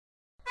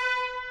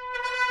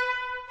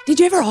Did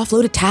you ever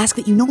offload a task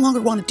that you no longer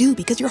want to do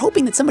because you're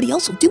hoping that somebody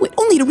else will do it,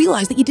 only to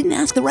realize that you didn't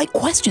ask the right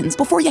questions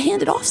before you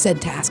handed off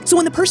said task? So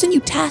when the person you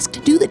tasked to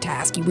do the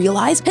task, you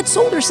realize, had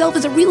sold herself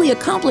as a really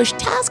accomplished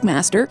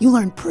taskmaster, you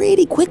learn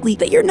pretty quickly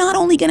that you're not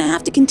only going to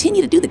have to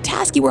continue to do the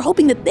task you were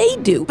hoping that they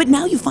do, but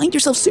now you find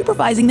yourself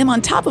supervising them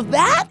on top of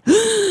that?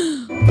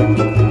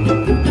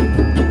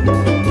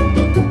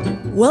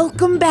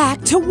 Welcome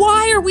back to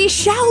Why Are We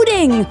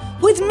Shouting?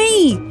 With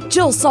me,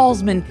 Jill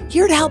Salzman,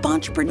 here to help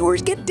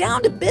entrepreneurs get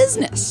down to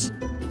business.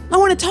 I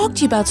want to talk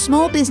to you about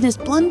small business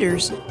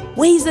blunders,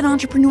 ways that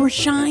entrepreneurs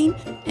shine,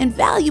 and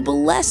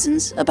valuable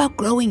lessons about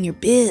growing your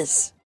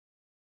biz.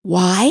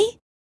 Why?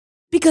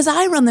 Because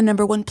I run the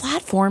 #1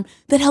 platform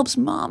that helps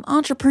mom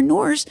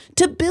entrepreneurs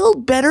to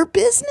build better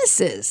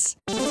businesses.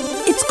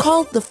 It's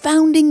called The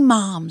Founding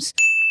Moms.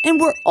 And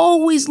we're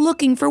always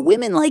looking for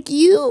women like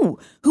you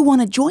who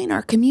want to join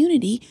our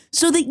community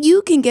so that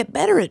you can get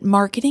better at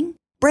marketing,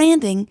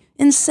 branding,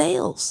 and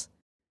sales.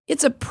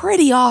 It's a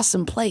pretty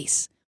awesome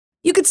place.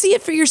 You can see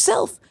it for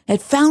yourself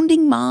at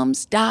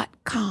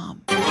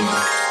foundingmoms.com.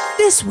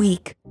 This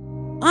week,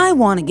 I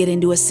want to get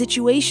into a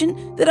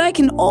situation that I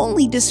can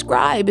only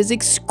describe as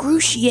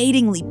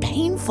excruciatingly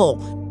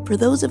painful for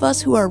those of us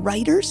who are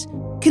writers,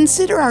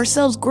 consider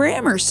ourselves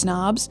grammar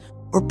snobs,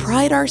 or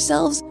pride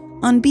ourselves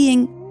on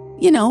being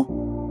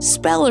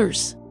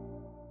spellers.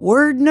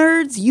 Word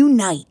nerds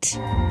unite.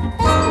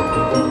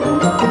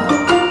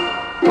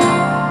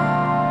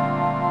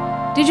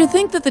 Did you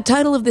think that the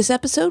title of this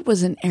episode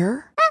was an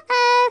error?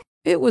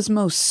 It was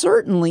most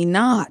certainly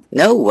not.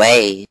 No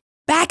way.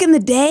 Back in the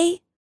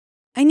day,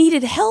 I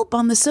needed help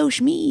on the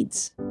social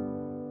medias.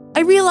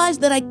 I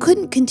realized that I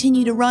couldn't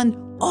continue to run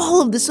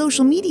all of the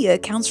social media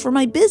accounts for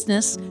my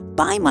business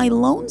by my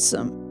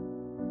lonesome.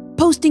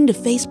 Posting to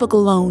Facebook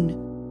alone,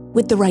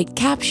 with the right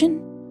caption,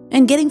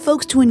 and getting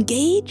folks to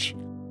engage,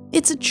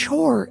 it's a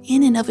chore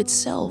in and of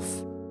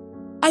itself.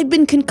 I've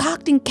been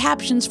concocting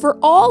captions for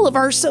all of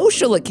our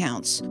social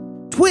accounts,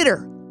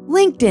 Twitter,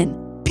 LinkedIn,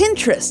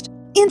 Pinterest,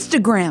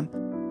 Instagram,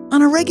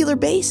 on a regular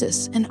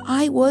basis, and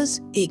I was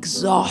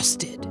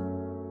exhausted.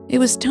 It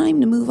was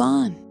time to move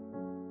on.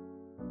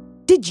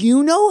 Did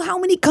you know how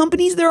many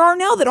companies there are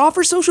now that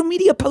offer social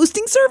media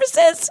posting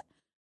services?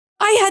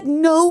 I had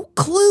no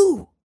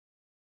clue.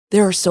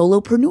 There are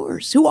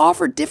solopreneurs who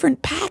offer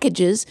different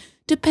packages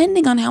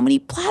depending on how many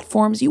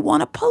platforms you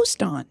want to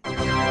post on.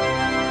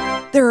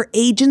 There are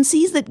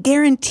agencies that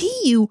guarantee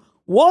you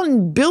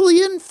 1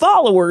 billion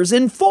followers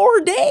in 4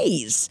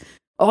 days.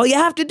 All you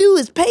have to do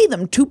is pay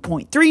them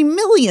 $2.3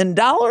 million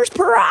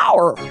per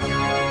hour.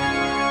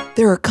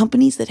 There are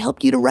companies that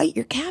help you to write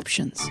your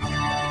captions.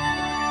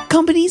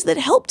 Companies that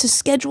help to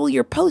schedule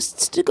your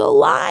posts to go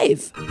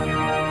live.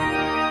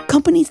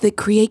 Companies that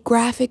create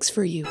graphics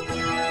for you.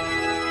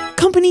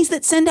 Companies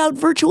that send out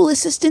virtual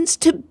assistants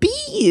to be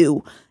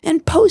you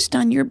and post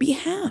on your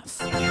behalf.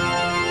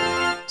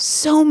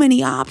 So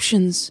many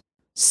options,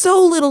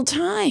 so little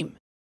time.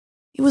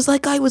 It was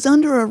like I was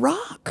under a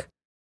rock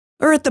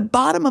or at the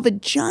bottom of a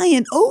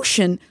giant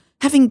ocean,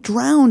 having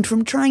drowned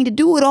from trying to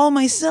do it all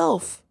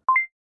myself.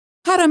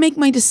 How'd I make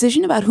my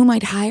decision about whom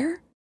I'd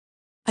hire?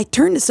 I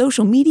turned to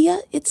social media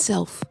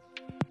itself.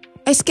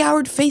 I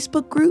scoured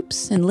Facebook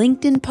groups and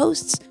LinkedIn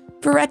posts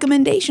for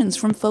recommendations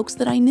from folks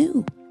that I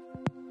knew.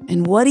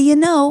 And what do you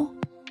know?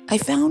 I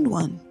found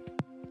one.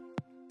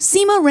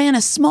 Seema ran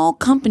a small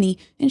company,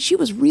 and she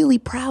was really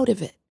proud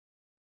of it.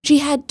 She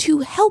had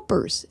 2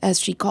 helpers, as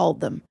she called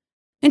them,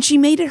 and she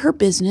made it her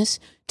business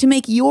to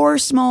make your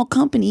small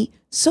company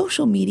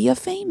social media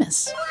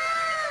famous.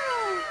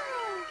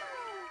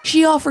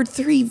 She offered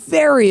 3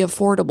 very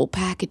affordable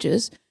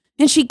packages,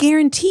 and she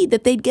guaranteed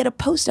that they'd get a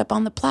post up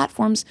on the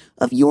platforms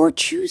of your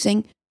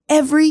choosing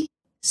every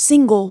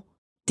single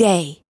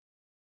day.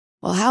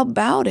 Well, how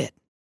about it?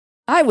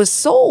 I was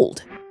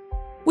sold.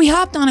 We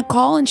hopped on a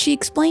call and she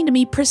explained to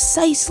me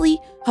precisely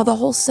how the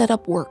whole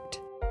setup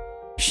worked.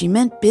 She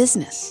meant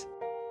business.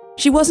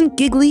 She wasn't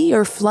giggly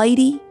or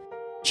flighty.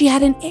 She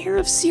had an air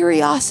of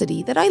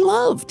seriosity that I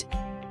loved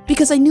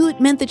because I knew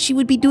it meant that she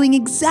would be doing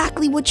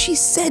exactly what she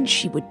said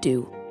she would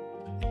do.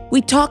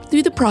 We talked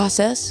through the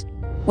process,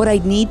 what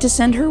I'd need to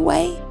send her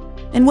way,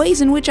 and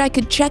ways in which I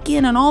could check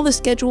in on all the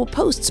scheduled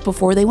posts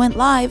before they went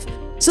live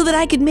so that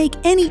I could make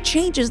any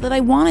changes that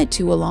I wanted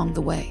to along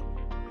the way.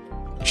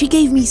 She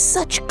gave me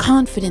such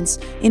confidence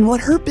in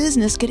what her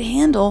business could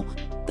handle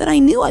that I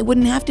knew I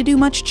wouldn't have to do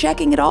much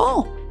checking at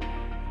all.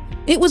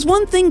 It was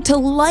one thing to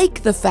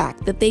like the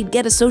fact that they'd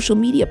get a social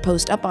media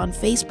post up on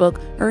Facebook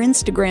or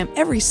Instagram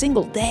every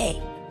single day.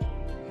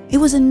 It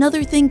was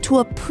another thing to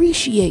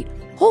appreciate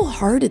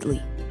wholeheartedly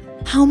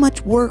how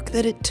much work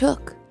that it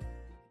took.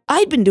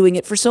 I'd been doing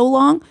it for so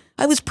long,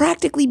 I was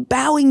practically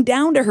bowing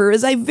down to her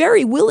as I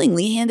very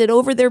willingly handed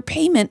over their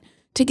payment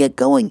to get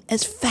going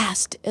as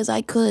fast as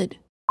I could.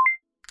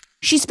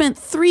 She spent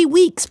 3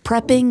 weeks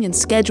prepping and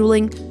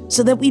scheduling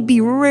so that we'd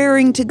be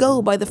raring to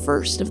go by the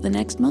 1st of the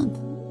next month.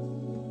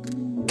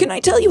 Can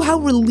I tell you how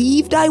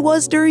relieved I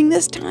was during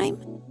this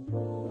time?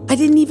 I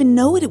didn't even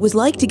know what it was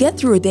like to get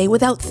through a day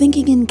without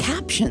thinking in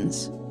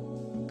captions.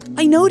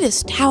 I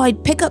noticed how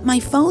I'd pick up my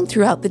phone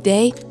throughout the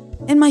day,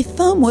 and my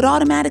thumb would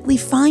automatically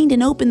find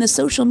and open the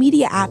social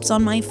media apps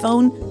on my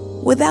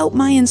phone without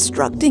my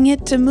instructing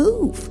it to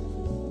move.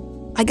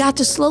 I got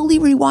to slowly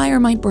rewire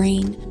my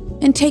brain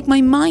and take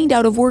my mind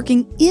out of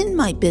working in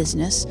my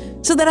business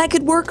so that I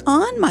could work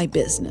on my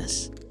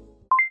business.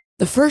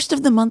 The first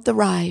of the month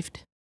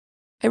arrived.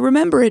 I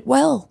remember it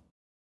well.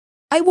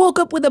 I woke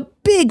up with a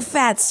big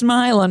fat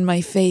smile on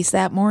my face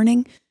that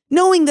morning,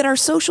 knowing that our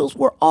socials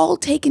were all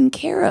taken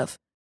care of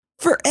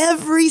for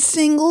every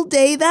single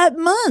day that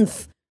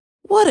month.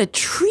 What a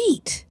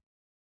treat!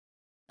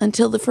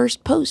 Until the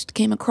first post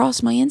came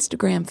across my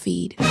Instagram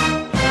feed.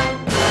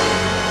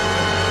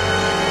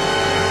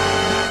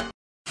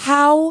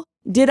 How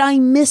did I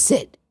miss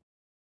it?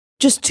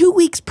 Just 2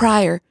 weeks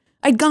prior,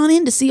 I'd gone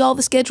in to see all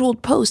the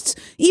scheduled posts,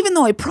 even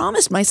though I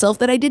promised myself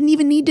that I didn't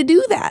even need to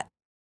do that.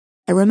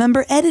 I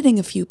remember editing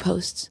a few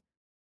posts.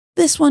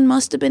 This one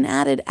must have been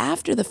added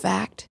after the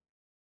fact.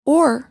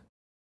 Or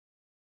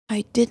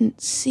I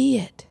didn't see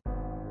it.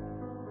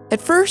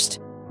 At first,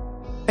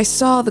 I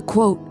saw the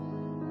quote.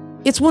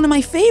 It's one of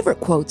my favorite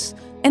quotes,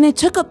 and it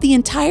took up the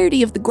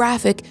entirety of the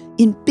graphic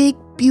in big,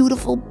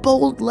 beautiful,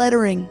 bold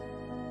lettering.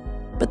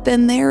 But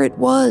then there it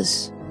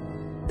was,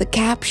 the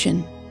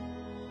caption.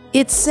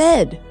 It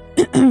said,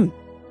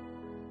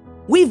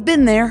 "We've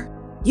been there,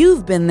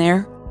 you've been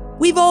there,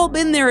 we've all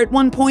been there at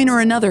one point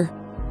or another.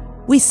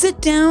 We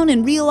sit down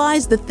and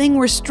realize the thing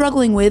we're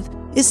struggling with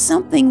is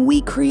something we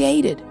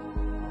created.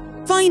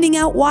 Finding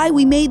out why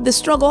we made the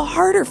struggle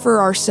harder for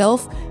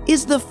ourselves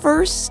is the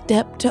first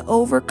step to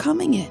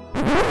overcoming it."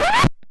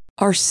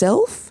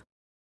 Ourself?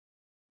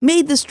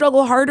 Made the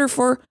struggle harder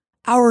for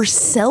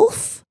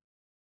ourself?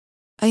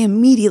 I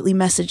immediately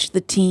messaged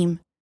the team.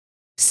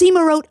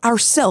 Seema wrote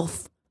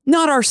 "ourself,"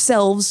 not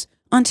 "ourselves,"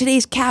 on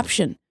today's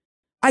caption.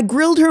 I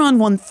grilled her on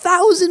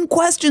 1,000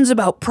 questions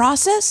about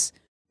process,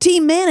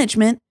 team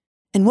management,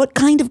 and what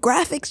kind of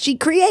graphics she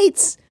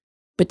creates.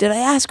 But did I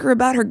ask her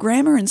about her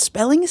grammar and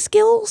spelling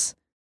skills?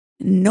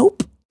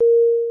 Nope.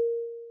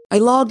 I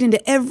logged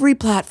into every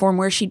platform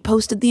where she'd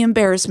posted the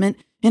embarrassment,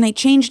 and I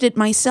changed it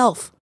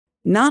myself.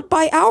 Not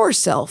by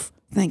ourself,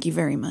 thank you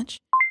very much.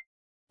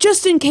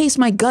 Just in case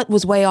my gut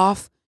was way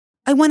off,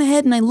 I went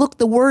ahead and I looked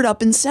the word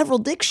up in several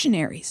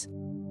dictionaries.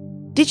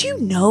 Did you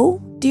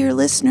know, dear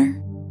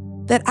listener,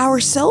 that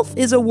ourself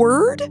is a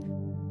word?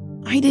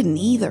 I didn't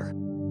either.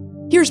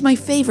 Here's my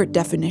favorite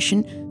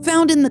definition,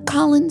 found in the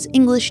Collins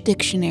English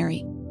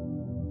Dictionary.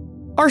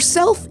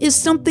 Ourself is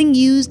something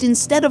used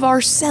instead of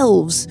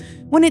ourselves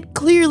when it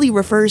clearly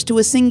refers to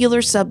a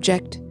singular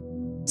subject.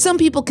 Some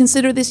people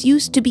consider this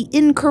use to be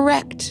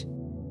incorrect.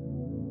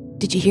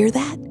 Did you hear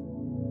that?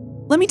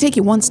 Let me take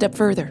you one step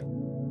further.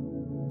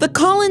 The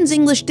Collins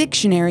English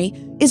Dictionary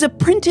is a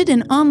printed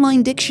and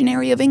online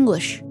dictionary of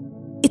English.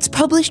 It's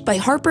published by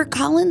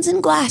HarperCollins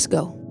in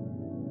Glasgow.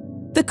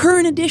 The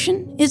current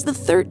edition is the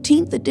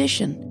 13th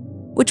edition,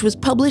 which was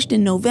published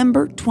in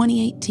November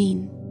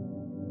 2018.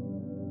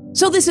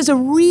 So this is a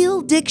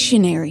real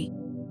dictionary,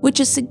 which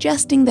is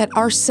suggesting that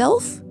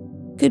ourself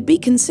could be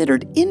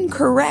considered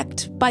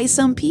incorrect by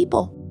some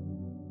people.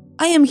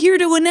 I am here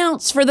to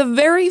announce for the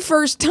very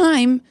first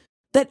time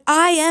that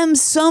I am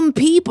some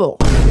people.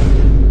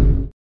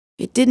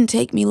 It didn't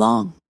take me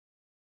long.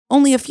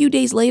 Only a few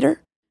days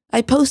later,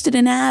 I posted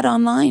an ad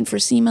online for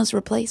Seema's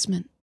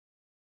replacement.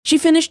 She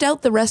finished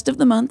out the rest of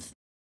the month,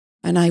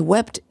 and I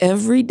wept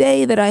every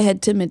day that I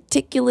had to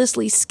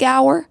meticulously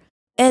scour,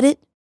 edit,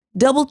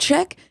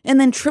 double-check, and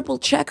then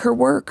triple-check her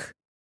work.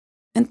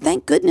 And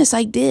thank goodness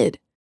I did.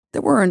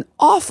 There were an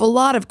awful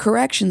lot of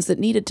corrections that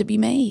needed to be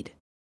made.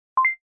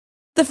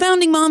 The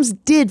founding moms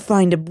did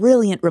find a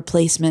brilliant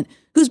replacement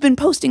who's been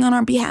posting on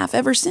our behalf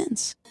ever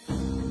since.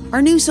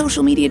 Our new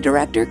social media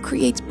director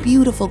creates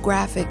beautiful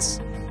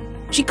graphics.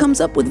 She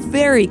comes up with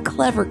very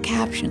clever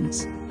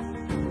captions.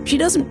 She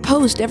doesn't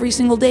post every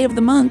single day of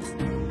the month,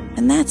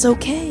 and that's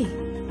okay.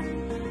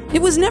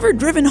 It was never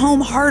driven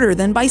home harder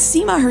than by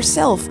Seema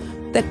herself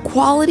that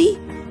quality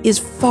is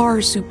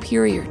far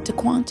superior to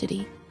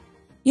quantity.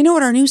 You know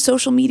what our new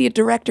social media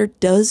director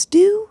does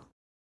do?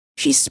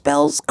 She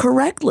spells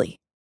correctly.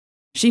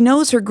 She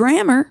knows her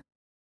grammar,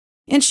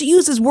 and she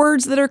uses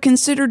words that are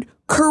considered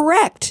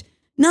correct,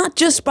 not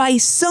just by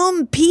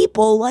some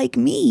people like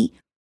me,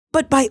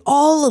 but by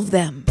all of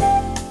them.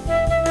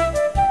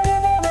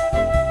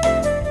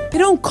 You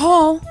don't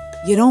call,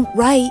 you don't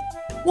write.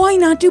 Why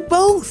not do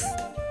both?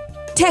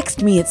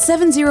 Text me at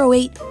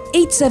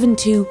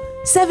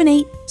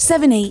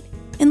 708-872-7878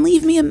 and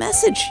leave me a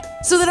message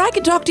so that I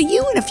can talk to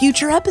you in a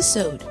future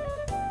episode.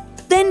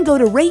 Then go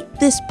to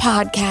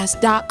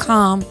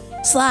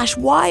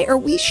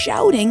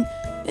ratethispodcast.com/whyareweshouting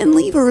and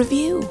leave a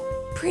review.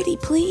 Pretty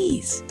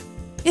please.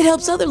 It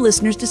helps other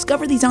listeners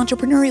discover these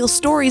entrepreneurial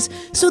stories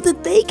so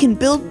that they can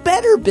build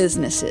better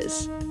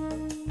businesses.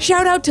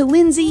 Shout out to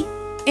Lindsay,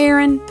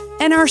 Aaron,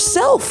 and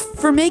ourself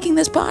for making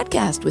this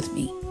podcast with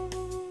me.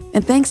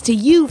 And thanks to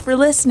you for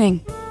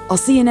listening. I'll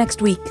see you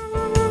next week.